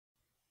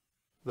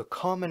The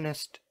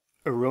commonest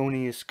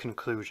erroneous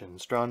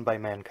conclusions drawn by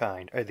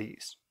mankind are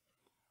these.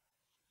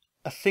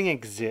 A thing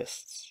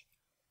exists,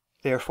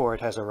 therefore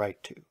it has a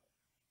right to.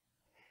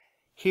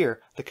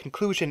 Here, the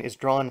conclusion is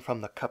drawn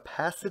from the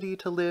capacity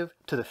to live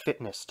to the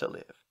fitness to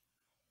live,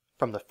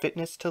 from the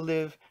fitness to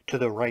live to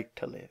the right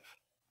to live.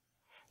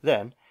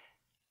 Then,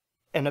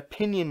 an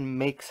opinion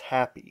makes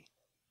happy,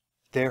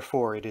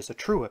 therefore it is a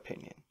true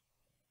opinion.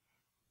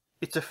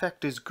 Its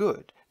effect is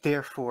good,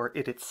 therefore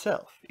it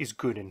itself is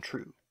good and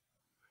true.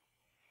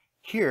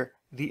 Here,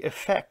 the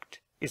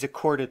effect is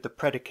accorded the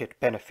predicate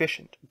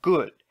beneficent,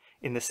 good,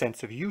 in the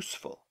sense of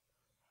useful.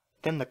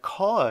 Then the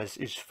cause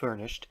is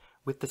furnished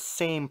with the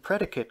same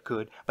predicate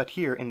good, but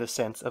here in the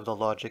sense of the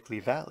logically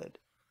valid.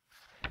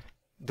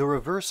 The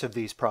reverse of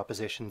these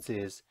propositions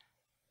is,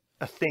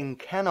 a thing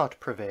cannot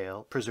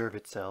preserve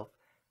itself,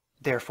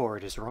 therefore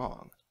it is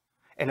wrong.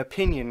 An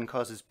opinion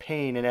causes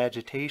pain and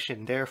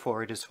agitation,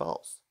 therefore it is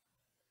false.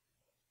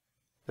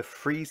 The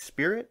free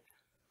spirit,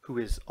 who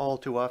is all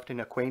too often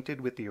acquainted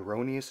with the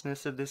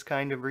erroneousness of this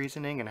kind of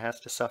reasoning and has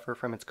to suffer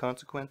from its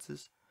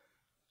consequences,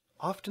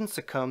 often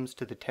succumbs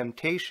to the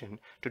temptation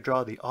to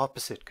draw the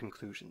opposite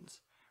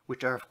conclusions,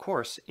 which are of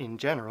course, in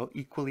general,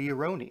 equally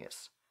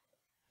erroneous.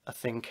 A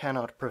thing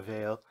cannot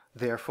prevail,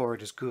 therefore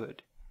it is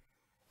good.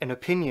 An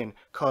opinion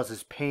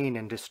causes pain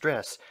and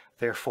distress,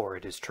 therefore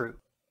it is true.